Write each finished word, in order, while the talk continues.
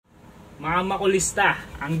Mga makulista,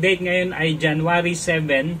 ang date ngayon ay January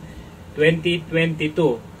 7, 2022.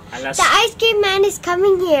 The ice cream man is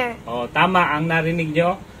coming here. Oh, tama ang narinig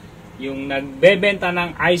nyo. Yung nagbebenta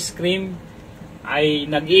ng ice cream ay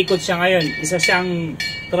nag-iikot siya ngayon. Isa siyang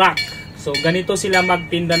truck. So, ganito sila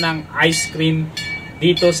magtinda ng ice cream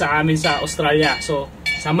dito sa amin sa Australia. So,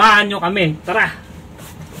 samahan nyo kami. Tara!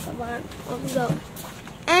 Come on, let's go.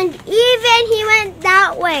 And even he went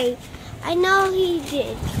that way. I know he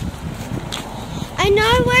did. I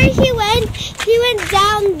know where he went. He went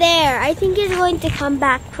down there. I think he's going to come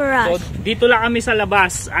back for us. So, dito lang kami sa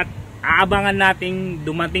labas at aabangan nating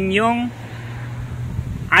dumating yung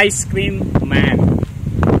ice cream man.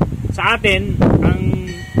 Sa atin, ang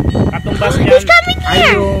katumbas niyan ay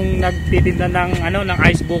yung nagtitinda ng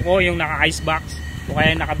ice buko, yung naka-ice box o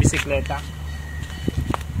kaya naka-bisikleta.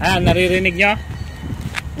 Ayan, naririnig nyo?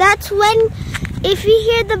 That's when, if you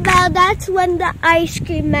hear the bell, that's when the ice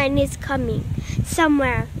cream man is coming.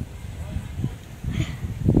 Somewhere.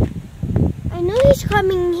 I know he's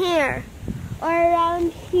coming here or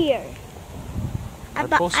around here,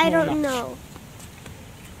 but I don't know.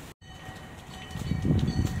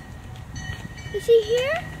 Is he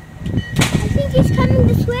here? I think he's coming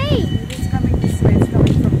this way. He's coming this way. It's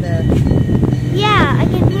coming from there. Yeah, I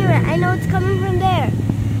can hear it. I know it's coming from there.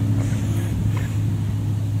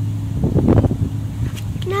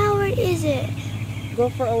 Now where is it? Go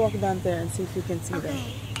for a walk down there and see if you can see them.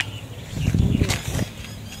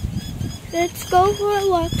 Let's go for a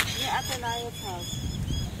walk. Yeah, at Anaya's house.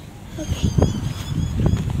 Okay.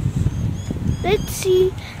 Let's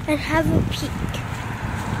see and have a peek.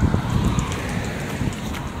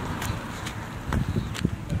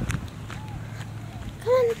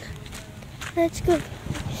 Come on. Let's go.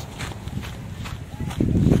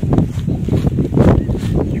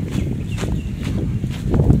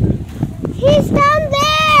 He's down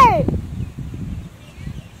there!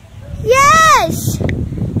 Yes!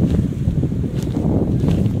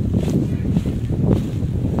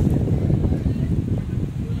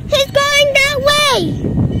 He's going that way!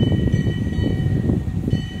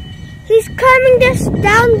 He's coming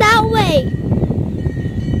down that way.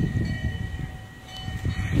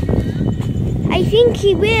 I think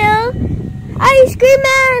he will. Ice cream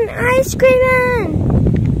man! Ice cream man!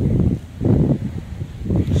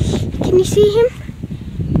 Can you see him?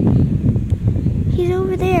 He's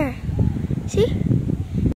over there. See?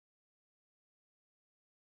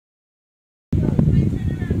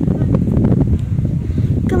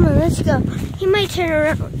 Come on, let's go. He might turn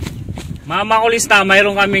around. Mga makulista,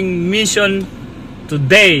 mayroon kaming mission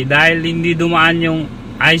today dahil hindi dumaan yung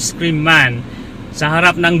ice cream man. Sa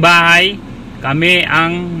harap ng bahay, kami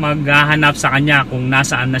ang maghahanap sa kanya kung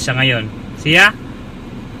nasaan na siya ngayon. Siya?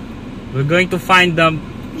 We're going to find the...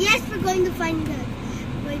 Yes, we're going to find the...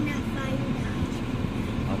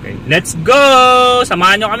 Okay, let's go!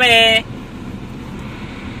 Samahan nyo kami!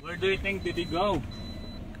 Where do you think did he go?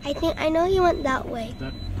 I know he went that way.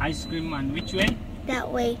 That ice cream man. Which way? That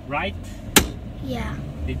way. Right? Yeah.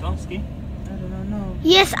 Dito, Ski? I don't know.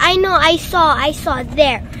 Yes, I know. I saw.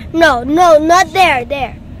 There. No, not there.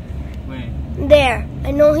 There. Where? There. I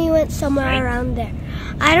know he went somewhere Right? around there.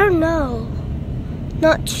 I don't know.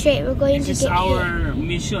 Not straight. We're going This to is get our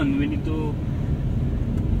mission. We need to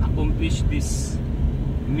accomplish this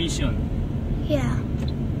mission. Yeah.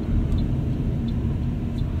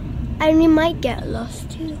 And we might get lost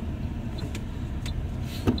too.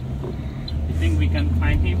 You think we can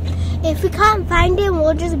find him? If we can't find him,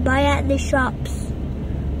 we'll just buy at the shops.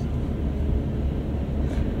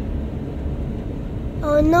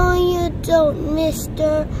 Oh no, you don't,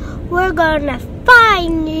 mister. We're gonna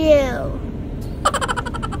find you.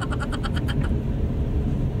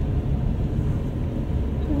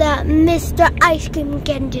 That Mr. Ice Cream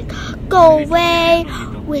can just go away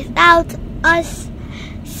without us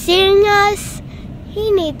seeing us. He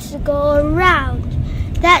needs to go around.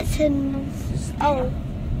 That's an... Oh.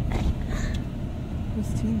 Who's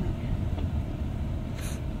Tina?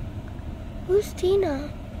 Who's Tina?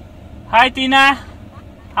 Hi, Tina!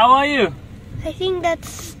 How are you? I think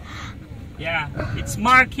that's... Yeah, it's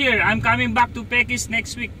Mark here. I'm coming back to Pekis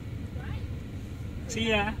next week. See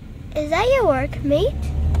ya. Is that your workmate?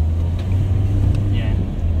 Yeah.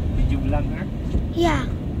 Did you vlog her? Yeah.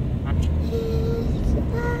 Huh?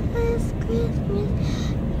 Last Christmas,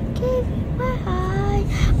 you gave me my heart,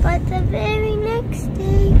 but the very next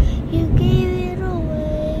day, you gave it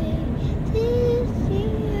away. This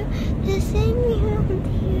year, the same year,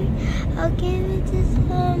 I'll give it to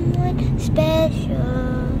someone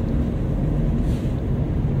special.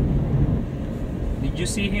 Did you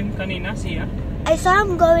see him kanina, siya? I saw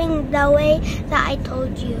him going the way that I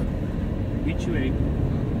told you. Which way?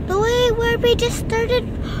 The way where we just started,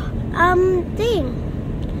 thing.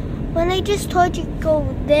 When I just told you go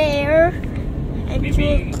there. And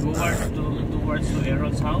Maybe go towards to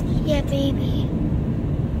Errol's house? Yeah, baby.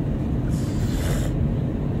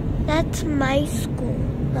 That's my school,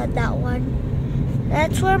 not that one.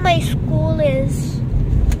 That's where my school is.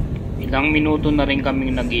 Ilang minuto na rin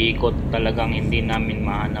kaming nag-iikot, talagang hindi namin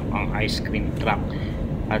mahanap ang ice cream truck.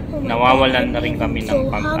 At nawawalan na rin kami ng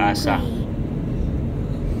pag-asa.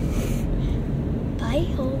 Bye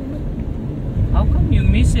home. How come you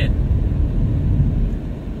miss it?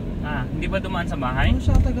 Ah, hindi ba dumaan sa bahay? Ano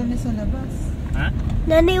siya tagal niya sa labas? Ha?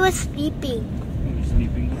 Nanay was sleeping.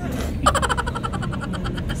 Sleeping ka.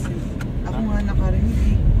 Ako nga nakarinig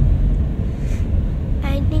eh.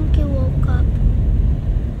 I think you woke up.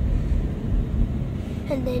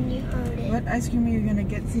 And then you heard it. What ice cream are you gonna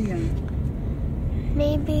get, Sia?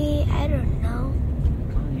 Maybe, I don't know.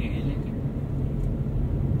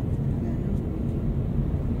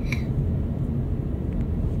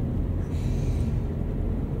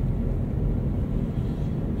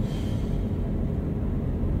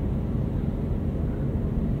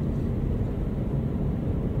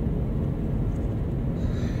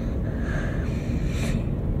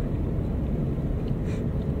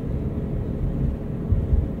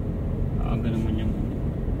 Aga naman yung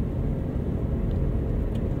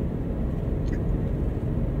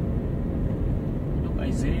look,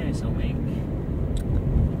 Isaiah is awake.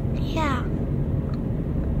 Yeah.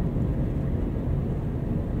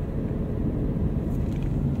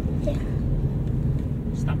 Yeah.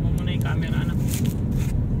 Stop mo muna yung camera, anak.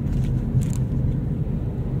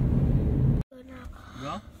 So now,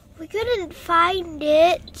 Go? we couldn't find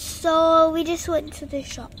it, so we just went to the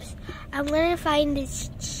shops. I'm gonna find this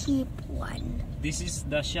cheap one. This is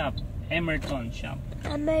the shop, Emerton shop.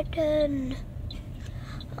 Emerton.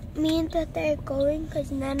 Me and Tata are going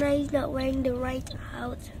because Nana is not wearing the right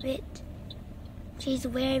outfit. She's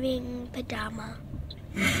wearing pajama.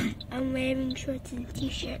 I'm wearing shorts and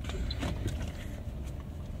t-shirt.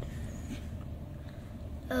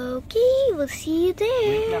 Okay, we'll see you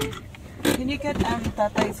there. Can you get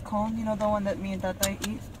Tatay's cone? You know the one that me and Tatay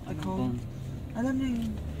eat? The cone? Alam niyo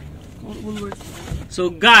yun. Woolworths. So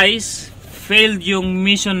guys, failed yung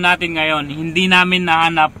mission natin ngayon. Hindi namin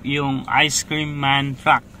nahanap yung ice cream man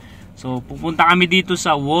truck. So pupunta kami dito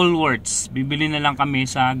sa Woolworths. Bibili na lang kami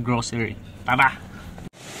sa grocery. Tara!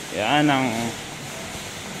 Yan ang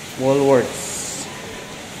Woolworths.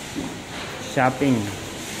 Shopping.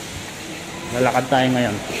 Lalakad tayo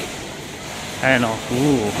ngayon. Ayan o.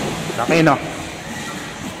 Laki no.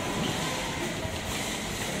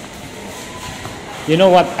 You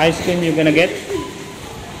know what ice cream you're gonna get?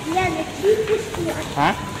 Yeah, the cheapest one.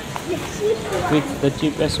 Huh? The cheap one. With the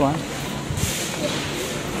cheapest one?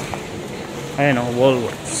 I know,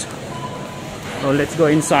 Woolworths. So let's go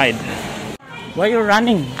inside. Why are you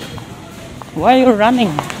running? Why are you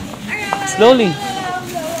running? Slowly.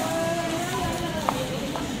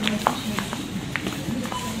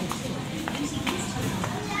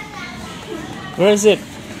 Where is it?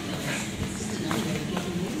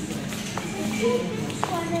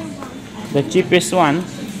 The cheapest one?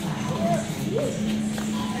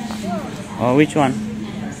 Oh, which one?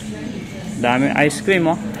 Dami ice cream,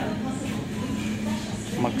 oh.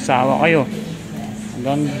 Magsawa kayo.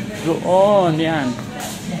 Hanggang doon, yan.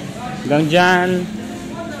 Hanggang dyan.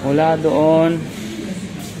 Mula doon.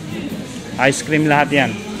 Ice cream lahat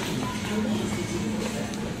yan.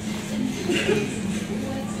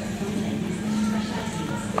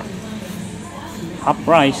 Half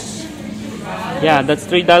price. Yeah, that's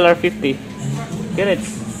 $3.50. Get it.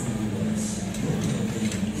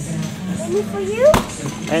 Only for you?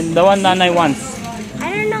 And the one Nanay wants.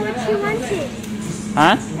 I don't know what she wanted.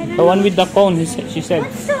 Huh? The one with the cone, she said.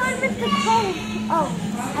 What's the one with the cone? Oh,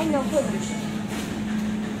 I know.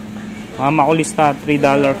 Mga makulista,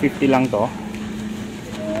 $3.50 lang to.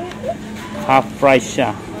 Half price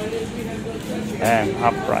siya. And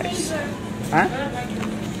half price. Huh?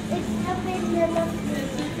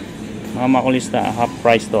 Mga makulista, half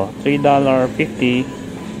price to. $3.50.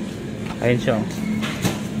 Ayun siya.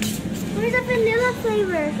 Where's the vanilla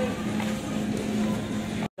flavor?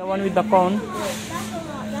 The one with the cone.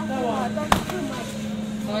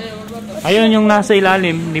 Ayun yung nasa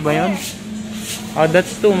ilalim, di ba yun? Oh,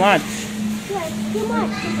 that's too much. Yeah, too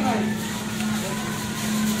much.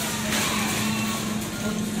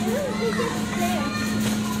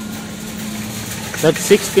 That's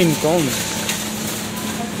 16 cones.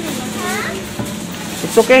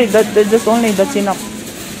 It's okay, that's enough.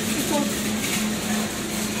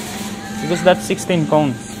 Because that's 16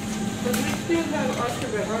 cones.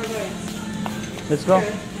 Let's go.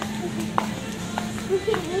 We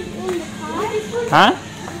can eat in the car. Huh? We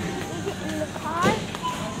can eat in the car.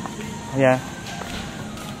 Yeah.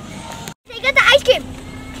 Take out the ice cream.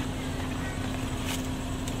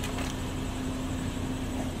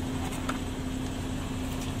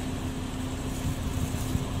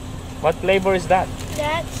 What flavor is that?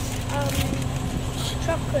 That's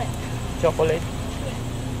chocolate. Chocolate?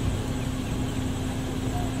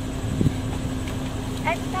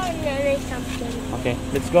 I found Nana something. Okay,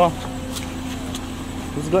 let's go.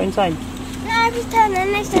 Let's go inside. No, I just found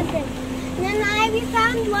Nana something. Then we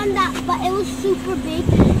found one but it was super big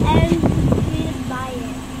and we didn't buy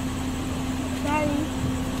it. Sorry.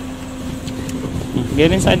 Get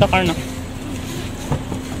inside the car now.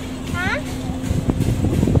 Huh?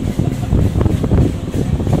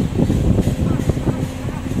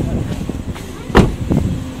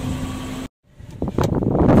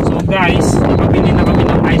 So guys, nakabili na kami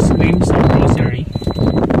ng ice cream sa grocery.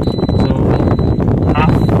 So,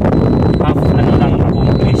 half ano lang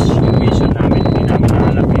accomplish yung mission namin. Hindi namin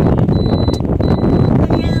nahanap yung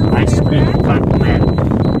ice cream fat man.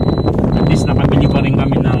 At least nakabili pa rin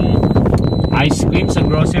kami ng ice cream sa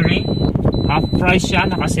grocery. Half price siya,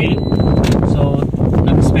 naka-sale. So,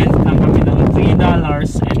 nag-spend lang kami ng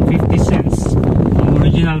 $3.50. Ang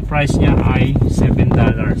original price niya ay $7.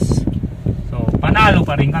 So, panalo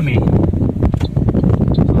pa rin kami. So,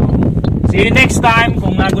 see you next time.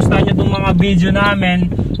 Kung nagustuhan nyo itong mga video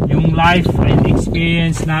namin, yung life and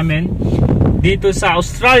experience namin dito sa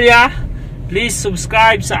Australia, please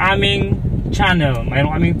subscribe sa aming channel.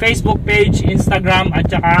 Mayroon kaming Facebook page, Instagram,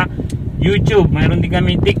 at saka YouTube. Mayroon din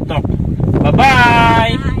kami TikTok.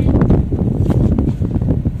 Bye-bye!